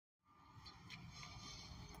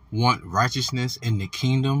want righteousness in the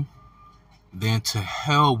kingdom, then to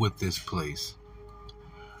hell with this place.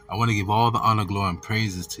 I want to give all the honor, glory, and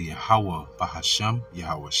praises to Yahawah, Bahasham,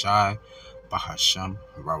 YAHAWASHI, Bahasham,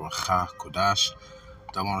 RAWACHAA, QADASH.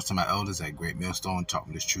 Double honors to my elders at Great Millstone, taught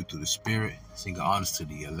me this truth through the Spirit. Singing honors to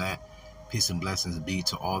the elect. Peace and blessings be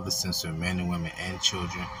to all the sincere men and women and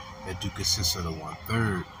children that do consist of the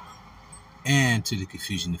 1/3. And to the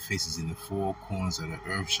confusion of faces in the four corners of the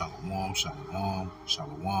earth. Shalom, shalom,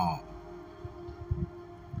 shalom.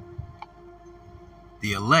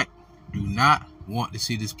 The elect do not want to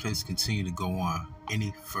see this place continue to go on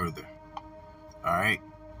any further. Alright?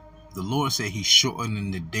 The Lord said He's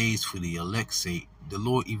shortening the days for the elect's sake. The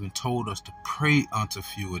Lord even told us to pray unto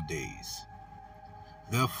fewer days.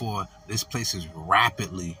 Therefore, this place is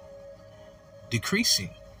rapidly decreasing.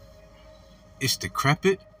 It's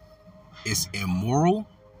decrepit. It's immoral.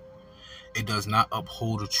 It does not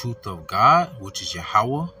uphold the truth of God, which is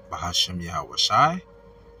Yahawah, Bahasham, YAHAWASHI.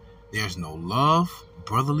 There's no love,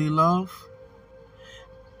 brotherly love.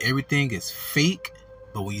 Everything is fake.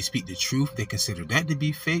 But when you speak the truth, they consider that to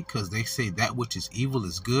be fake because they say that which is evil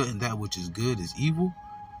is good and that which is good is evil.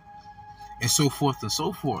 And so forth and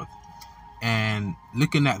so forth. And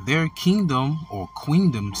looking at their kingdom or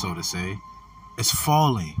queendom, so to say, it's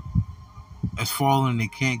falling. It's falling. They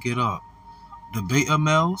can't get up. The beta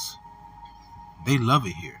males, they love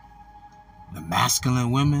it here. The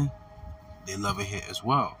masculine women, they love it here as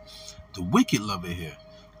well. The wicked love it here.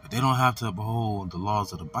 But they don't have to uphold the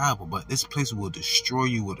laws of the Bible. But this place will destroy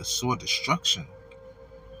you with a sword destruction.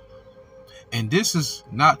 And this is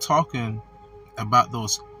not talking about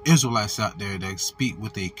those Israelites out there that speak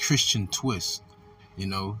with a Christian twist. You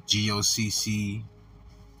know, GOCC,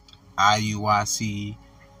 IUIC,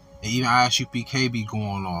 and even ISUPK be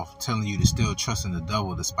going off, telling you to still trust in the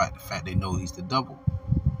devil despite the fact they know he's the devil.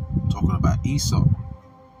 I'm talking about ESAU.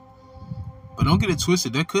 But don't get it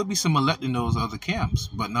twisted. There could be some elect in those other camps.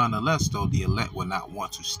 But nonetheless, though, the elect will not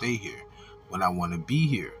want to stay here. Will not want to be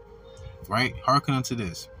here. Right? Hearken unto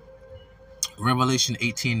this. Revelation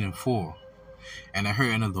 18:4. And I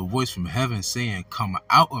heard another voice from heaven saying, Come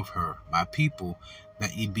out of her, my people,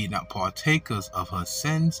 that ye be not partakers of her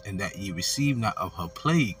sins, and that ye receive not of her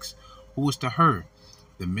plagues. Who is to her?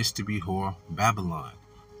 The mystery whore Babylon.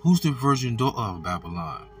 Who's the virgin daughter of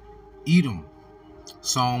Babylon? Edom.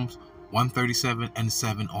 Psalms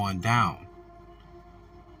 137:7 on down.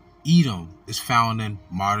 Edom is found in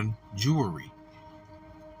modern Jewry.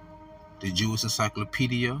 The Jewish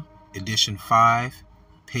Encyclopedia, edition 5,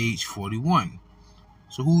 page 41.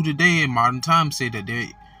 So who today in modern times say that they're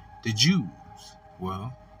the Jews?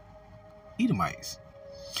 Well, Edomites.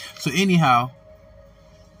 So anyhow,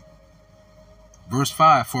 verse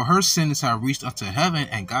 5, For her sins have reached unto heaven,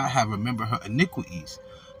 and God have remembered her iniquities.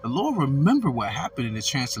 The Lord remember what happened in the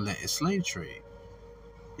transatlantic slave trade.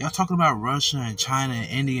 Y'all talking about Russia and China and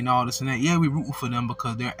India and all this and that. Yeah, we're rooting for them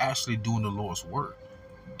because they're actually doing the Lord's work.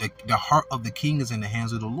 The heart of the king is in the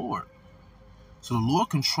hands of the Lord. So the Lord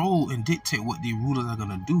control and dictate what the rulers are going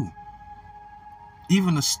to do.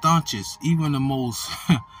 Even the staunchest, even the most,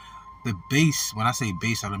 the base, when I say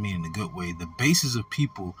base, I don't mean in a good way. The bases of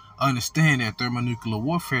people understand that thermonuclear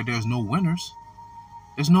warfare, there's no winners.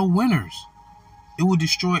 There's no winners. It will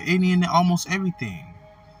destroy any and almost everything.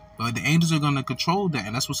 But the angels are going to control that,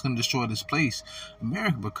 and that's what's going to destroy this place,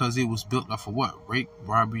 America, because it was built off of what? Rape,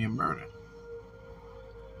 robbery, and murder.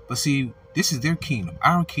 But see, this is their kingdom.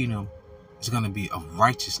 Our kingdom is going to be of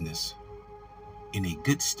righteousness in a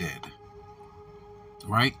good stead.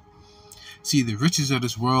 Right? See, the riches of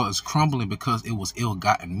this world is crumbling because it was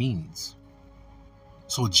ill-gotten means.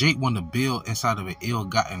 So Jake wanted to build inside of an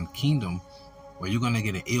ill-gotten kingdom where you're going to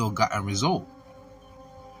get an ill-gotten result.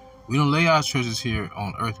 We don't lay our treasures here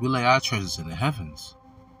on earth. We lay our treasures in the heavens.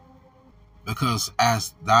 Because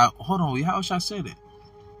as thou... Hold on, how should I say it?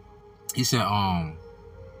 He said,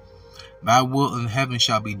 Thy will in heaven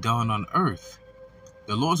shall be done on earth.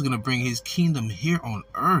 The Lord's going to bring his kingdom here on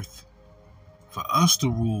earth for us to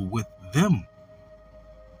rule with them.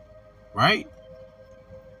 Right?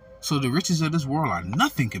 So the riches of this world are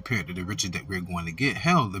nothing compared to the riches that we're going to get.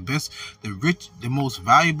 Hell, the most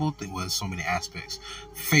valuable thing, well, there's so many aspects.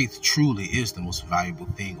 Faith truly is the most valuable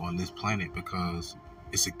thing on this planet because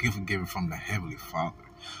it's a gift given from the Heavenly Father.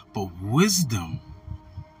 But wisdom,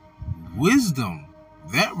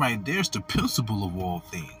 that right there is the principle of all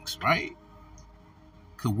things, right?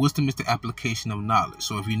 Because wisdom is the application of knowledge.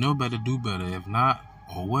 So if you know better, do better. If not,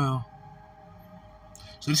 oh well.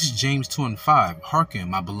 So this is James 2:5.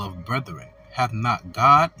 Hearken, my beloved brethren, hath not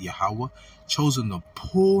God, Yahawah, chosen the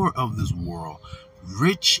poor of this world,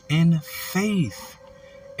 rich in faith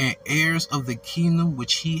and heirs of the kingdom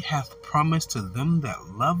which he hath promised to them that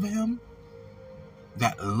love him.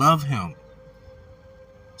 That love him.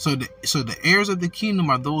 So the heirs of the kingdom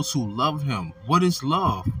are those who love him. What is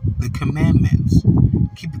love? The commandments.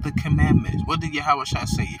 Keep the commandments. What did Yahawashi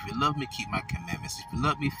say? If you love me, keep my commandments. If you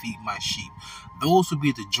love me, feed my sheep. Those will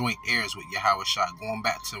be the joint heirs with Yahawashi. Going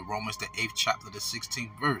back to Romans, the 8th chapter, the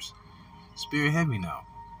 16th verse. Spirit heavy now.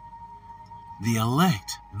 The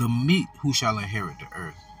elect, the meek, who shall inherit the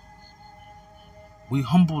earth. We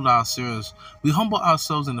humble ourselves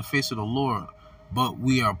in the face of the Lord, but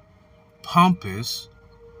we are pompous,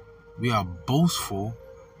 we are boastful,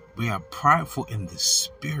 we are prideful in the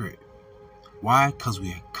spirit. Why? Because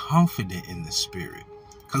we are confident in the spirit.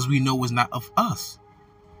 Because we know it's not of us.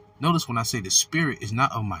 Notice when I say the spirit is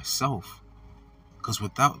not of myself. Because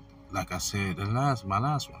without, like I said in my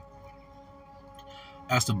last one,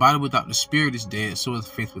 as the body without the spirit is dead, so is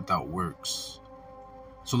faith without works.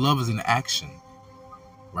 So love is an action,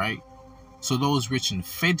 right? So those rich in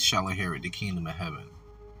faith shall inherit the kingdom of heaven.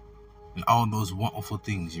 And all those wonderful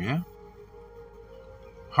things, yeah?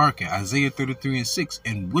 Hearken, Isaiah 33:6.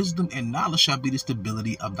 And wisdom and knowledge shall be the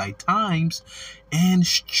stability of thy times, and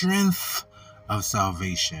strength of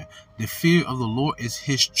salvation. The fear of the Lord is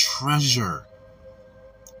his treasure.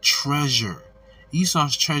 Treasure.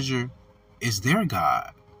 Esau's treasure is their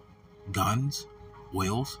God. Guns,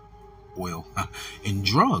 oil, and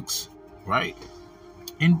drugs, right?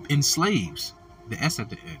 And slaves, the S at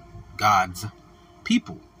the end. God's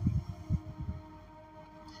people.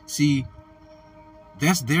 See,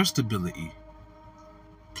 that's their stability,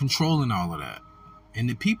 controlling all of that, and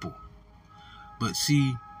the people. But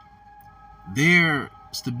see, their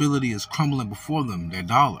stability is crumbling before them. Their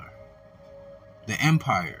dollar, the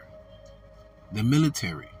empire, the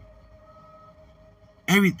military,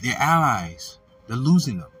 their allies, they're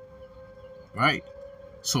losing them, right?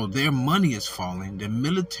 So their money is falling, their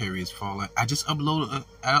military is falling. I just uploaded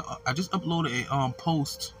a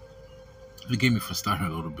post. Forgive me for starting a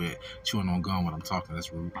little bit, chewing on gum when I'm talking.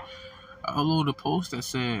 That's rude. I uploaded a post that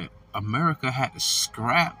said America had to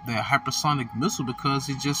scrap their hypersonic missile because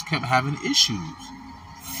it just kept having issues,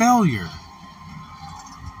 failure,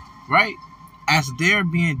 right? As they're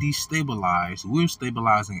being destabilized, we're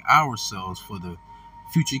stabilizing ourselves for the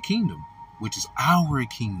future kingdom, which is our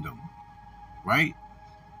kingdom, right?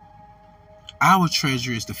 Our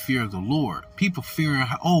treasure is the fear of the Lord. People fearing,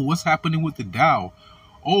 oh, what's happening with the Dow?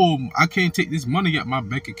 Oh, I can't take this money out my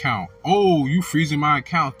bank account. Oh, you freezing my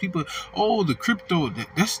account. People, oh, the crypto.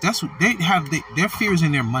 That's what they have. Their fear is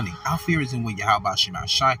in their money. Our fear is in what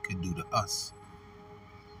YAHAWASHI could do to us.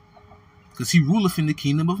 Because he ruleth in the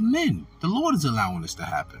kingdom of men. The Lord is allowing this to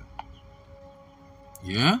happen.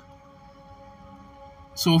 Yeah?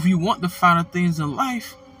 So if you want the finer things in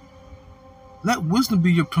life, let wisdom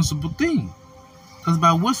be your principal thing. Because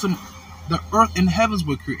by wisdom, the earth and heavens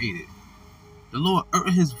were created. The Lord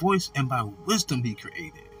uttered his voice, and by wisdom he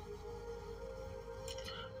created.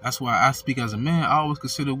 That's why I speak as a man. I always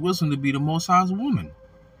consider wisdom to be the Most High's woman,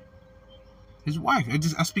 his wife.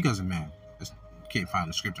 I speak as a man. I can't find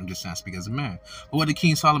the script. I'm just saying I speak as a man. But what did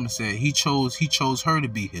King Solomon say? He chose her to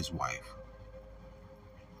be his wife.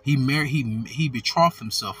 He betrothed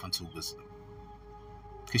himself unto wisdom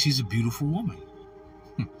because she's a beautiful woman.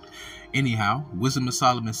 Anyhow, Wisdom of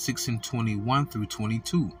Solomon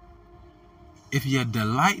 6:21-22. If your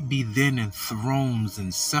delight be then in thrones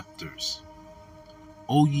and scepters,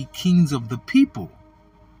 O ye kings of the people,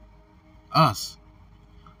 us,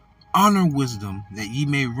 honor wisdom that ye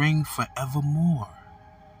may reign forevermore.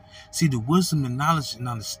 See, the wisdom and knowledge and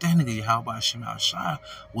understanding of YAHAWASHI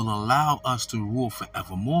will allow us to rule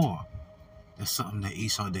forevermore. That's something that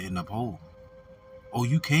Esau didn't uphold. Oh,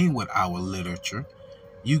 you came with our literature.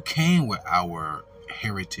 You came with our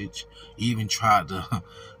heritage. You even tried to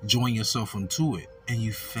join yourself into it, and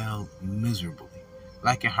you failed miserably,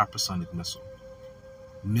 like a hypersonic missile.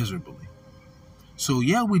 Miserably. So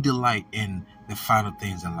yeah, we delight in the final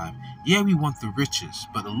things in life. Yeah, we want the riches,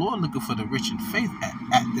 but the Lord looking for the rich in faith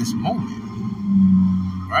at this moment,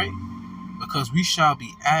 right? Because we shall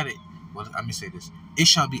be added. Well, let me say this: it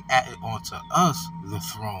shall be added unto us the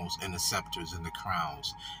thrones and the scepters and the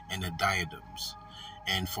crowns and the diadems,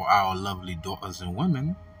 and for our lovely daughters and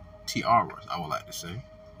women, tiaras. I would like to say,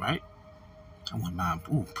 right? I wouldn't mind.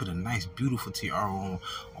 Put a nice, beautiful tiara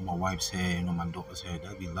on my wife's head and on my daughter's head.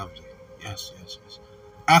 That'd be lovely. Yes, yes, yes.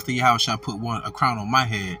 After Yahawashi put a crown on my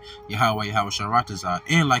head, Yahawashi Ratazah,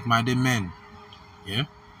 and like-minded men. Yeah?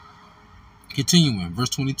 Continuing, verse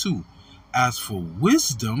 22. As for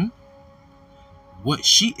wisdom, what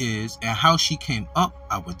she is and how she came up,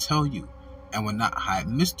 I will tell you, and will not hide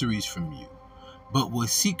mysteries from you. but will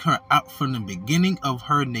seek her out from the beginning of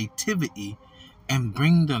her nativity, and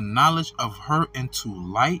bring the knowledge of her into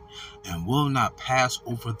light, and will not pass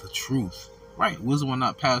over the truth. Right, wisdom will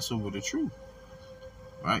not pass over the truth.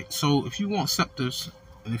 Right, so if you want scepters,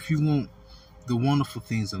 and if you want the wonderful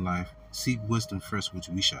things in life, seek wisdom first, which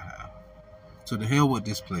we shall have. So to hell with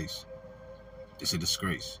this place. It's a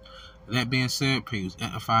disgrace. That being said, pray was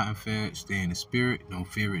edified and fed. Stay in the spirit. Don't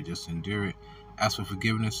fear it, just endure it. Ask for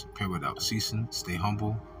forgiveness. Pray without ceasing. Stay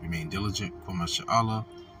humble. Remain diligent. Kwama Sha'Allah.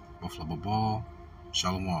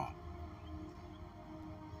 Shalom.